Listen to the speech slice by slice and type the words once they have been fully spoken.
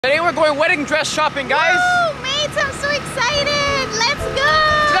Today we're going wedding dress shopping, guys! Woo, mates, I'm so excited! Let's go!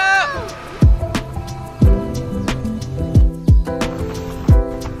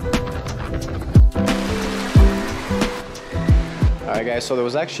 Alright guys, so there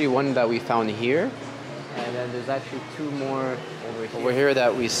was actually one that we found here, and then there's actually two more over here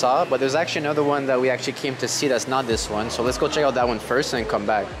that we saw, but there's actually another one that we actually came to see that's not this one, so let's go check out that one first and come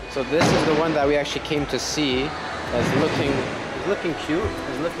back. So this is the one that we actually came to see. That's looking cute,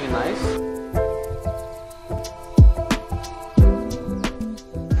 it's looking nice.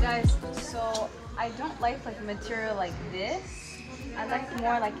 Guys, so I don't like a material like this. I like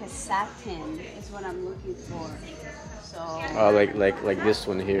more like a satin is what I'm looking for. So like this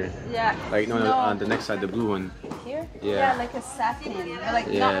one here. yeah. Like no, on the next side, the blue one. Here? Yeah. Yeah, like a satin. But like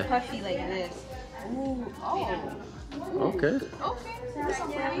not puffy like this. Ooh, oh. Okay. Okay. That's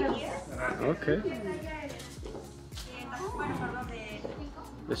nice. Okay.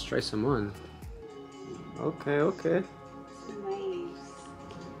 Let's try some on. Okay, okay. Nice.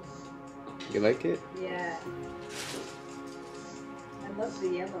 You like it? Yeah. I love the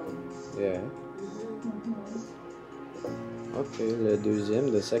yellow. Yeah. Okay, le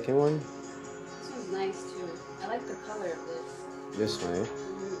deuxième, the second one. This one's nice too. I like the color of this. This one, eh?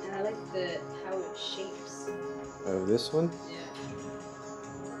 And I like how it shapes. Of this one? Yeah.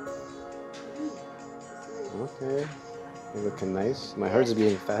 Okay. You're looking nice. My heart's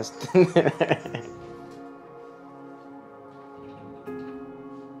beating fast. Okay,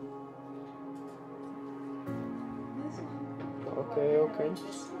 okay.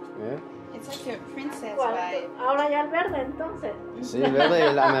 Yeah. It's like a princess vibe. Ahora ya el verde entonces. Sí, verde y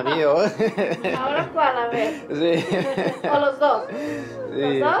el amarillo. Ahora cuál, a ver. Sí. O los dos.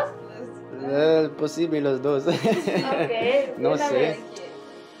 Sí. ¿Los dos? Posible los dos. Okay. No una sé. vez.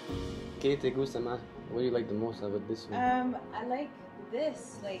 ¿Qué te gusta más? What do you like the most about this one? I like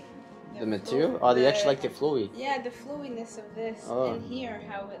this, like The material? Oh, they actually like the flowy. Yeah, the flowiness of this, and here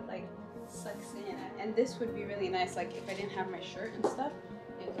how it like sucks in. And this would be really nice, like if I didn't have my shirt and stuff,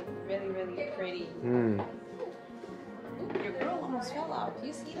 it would look really, really pretty. Hmm. Ooh, your girl almost fell off.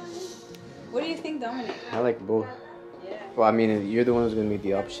 You see that? What do you think, Dominic? I like both. Yeah. Well, I mean, you're the one who's gonna make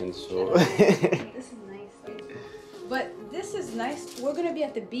the options, so. This is nice. But this is nice. We're gonna be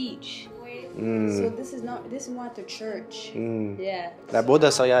at the beach. So this is more at the church. Yeah. La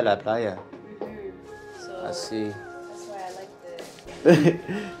boda sería a la playa. So Así. that's why I like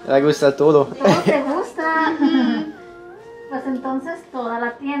the. Le gusta todo. ¿Todo te gusta? Pues entonces toda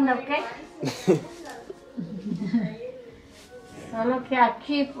la tienda, ¿ok? Solo que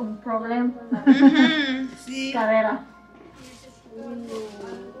aquí un problema. See? Cadera.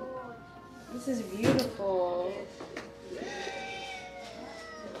 This is beautiful.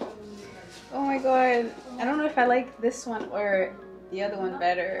 Oh my god. I don't know if I like this one or the other one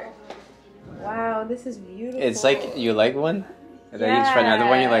better. Wow, this is beautiful. It's like you like one, and then you try another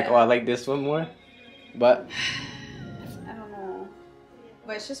one. You're like, oh, I like this one more. But I don't know.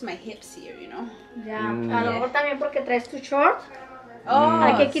 But it's just my hips here, you know? Ya, a lo mejor también porque traes tu short. Oh,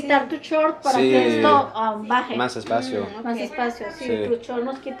 Hay que quitar tu short para que esto baje. más espacio. Más espacio, sí. Tu short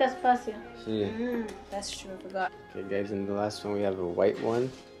nos quita espacio. Sí. That's true, I forgot. Okay, guys, and the last one we have a white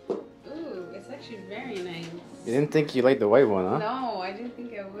one. Ooh, it's actually very nice. You didn't think you liked the white one, huh? No, I didn't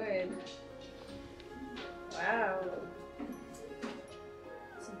think I would. Wow.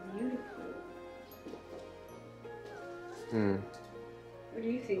 It's beautiful. What do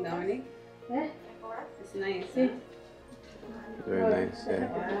you think, Dominic? ¿Eh? It's nice. Sí. Very nice. Yeah.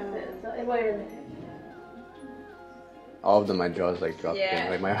 Wow. All of them, my jaw's like dropping. Yeah.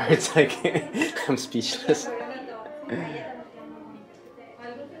 Like my heart's like, I'm speechless.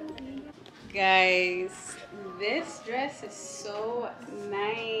 Guys, this dress is so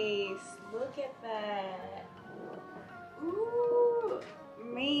nice. Look at that. Ooh,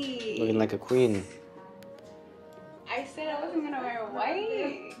 me. Looking like a queen. I said I wasn't gonna wear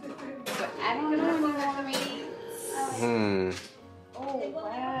white, but I don't know anymore, mates. Oh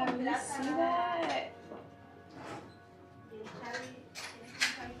wow, you see that?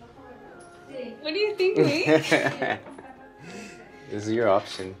 What do you think, mate? This is your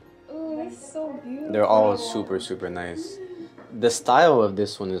option. Oh, that's so beautiful. They're all super, super nice. The style of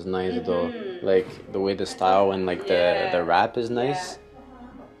this one is nice though. Like the way the style and like the wrap is nice.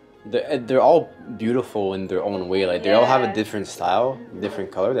 They're all beautiful in their own way. Like they all have a different style,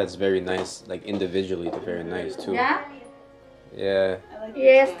 different color. That's very nice. Like individually, they're very nice too. ¿Ya? Yeah. Y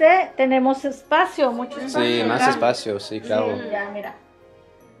este tenemos espacio, mucho espacio. Sí, más acá. espacio, sí, claro. Sí, ya, mira.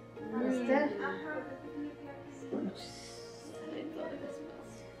 Este.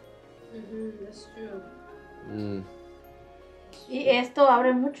 That's true. Y esto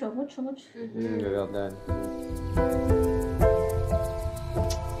abre mucho, mucho, mucho. Well done.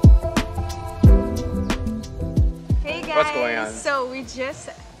 Hey guys, What's going on? So we just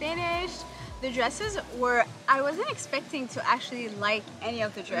finished. The dresses were, I wasn't expecting to actually like any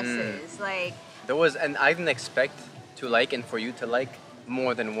of the dresses. Like, There was, and I didn't expect to like and for you to like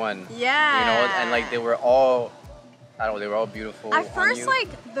more than one. yeah. You know, and like they were all, I don't know, they were all beautiful. At first, on you.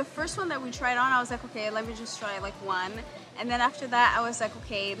 like the first one that we tried on, I was like, okay, let me just try like one. And then after that, I was like,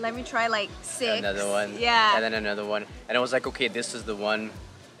 okay, let me try like 6. Another one. Yeah. And then another one. And I was like, okay, this is the one.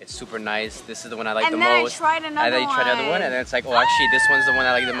 It's super nice. This is the one I like And the then most. I tried another and then you tried another one, and then it's like, oh, actually, this one's the one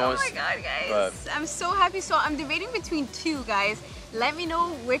I like the most. Oh my god, guys. But I'm so happy. So I'm debating between 2, guys. Let me know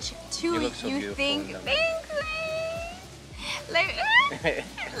which 2 You look so you beautiful think. in them. Thanks.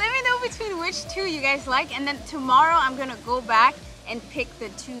 Let me know between which 2 you guys like, and then tomorrow I'm gonna go back and pick the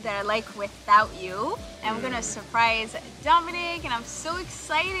 2 that I like without you, and I'm gonna surprise Dominic, and I'm so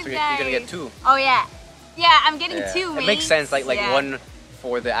excited, So guys. you're gonna get 2. Oh yeah, yeah, I'm getting Yeah. 2. It makes sense, like yeah. one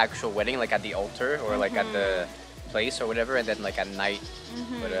for the actual wedding, like at the altar or like at the place or whatever, and then like at night.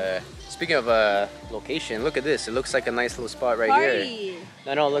 But speaking of location, look at this. It looks like a nice little spot right here.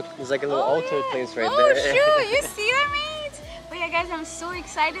 Party. No, look, there's like a little altar yeah. place right oh, there. shoot, you see that, mate? But yeah, guys, I'm so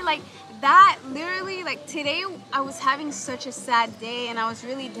excited. Like that, literally, like today, I was having such a sad day and I was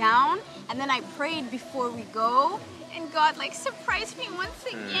really down. And then I prayed before we go, and God like surprised me once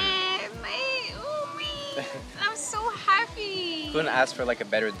again. Mate, oh mate, I'm so happy. Couldn't ask for like a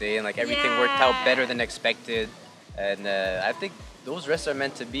better day, and like everything worked out better than expected. And I think those dresses are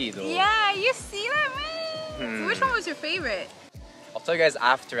meant to be, though. Yeah, you see that, man? So which one was your favorite? I'll tell you guys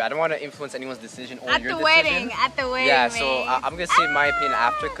after. I don't want to influence anyone's decision or At your the decision. wedding, at the wedding. Yeah, so mate. I'm gonna say my opinion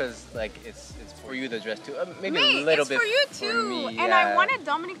after, cause like it's for you the dress too. Maybe Me, a little it's bit for you for too. me, And yeah. I wanted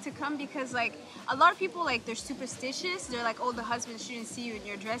Dominic to come because like a lot of people like they're superstitious. They're like, oh, the husband shouldn't see you in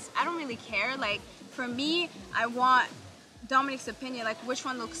your dress. I don't really care. Like for me, I want Dominic's opinion, like which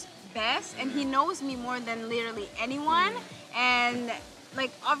one looks best, and he knows me more than literally anyone. And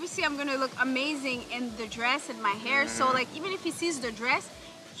like obviously I'm gonna look amazing in the dress and my hair. So like even if he sees the dress,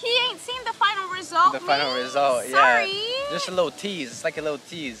 he ain't seen the final result. The final result, Sorry. yeah. Just a little tease. It's like a little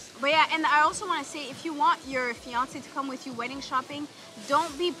tease. But yeah, and I also want to say, if you want your fiance to come with you wedding shopping,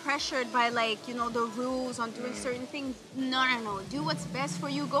 don't be pressured by like, you know, the rules on doing certain things. No. Do what's best for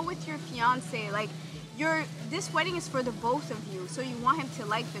you. Go with your fiance. Like, this wedding is for the both of you, so you want him to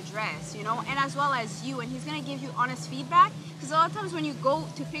like the dress, you know, and as well as you, and he's gonna give you honest feedback. Because a lot of times when you go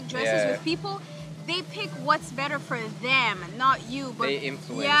to pick dresses with people, they pick what's better for them, not you. But they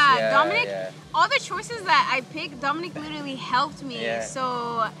influence. yeah, Dominic, all the choices that I picked, Dominic literally helped me. Yeah.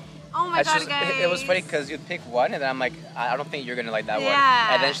 So, oh my god, guys. It was funny because you'd pick one, and then I'm like, I don't think you're gonna like that one.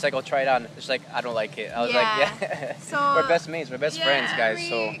 Yeah. And then she's like, I'll try it on. She's like, I don't like it. I was like, yeah. So we're best mates. We're best friends, guys.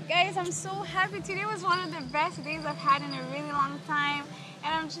 So guys, I'm so happy. Today was one of the best days I've had in a really long time,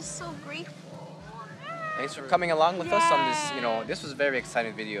 and I'm just so grateful. thanks for coming along with us on this. You know, this was a very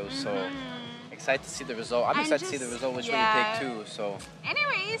exciting video. So excited to see the result. I'm excited to see the result, which one you pick too. So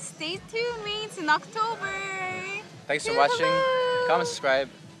anyways, stay tuned, mates, in October. thanks for watching. Comment, subscribe.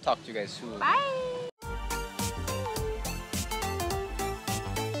 Talk to you guys soon. Bye.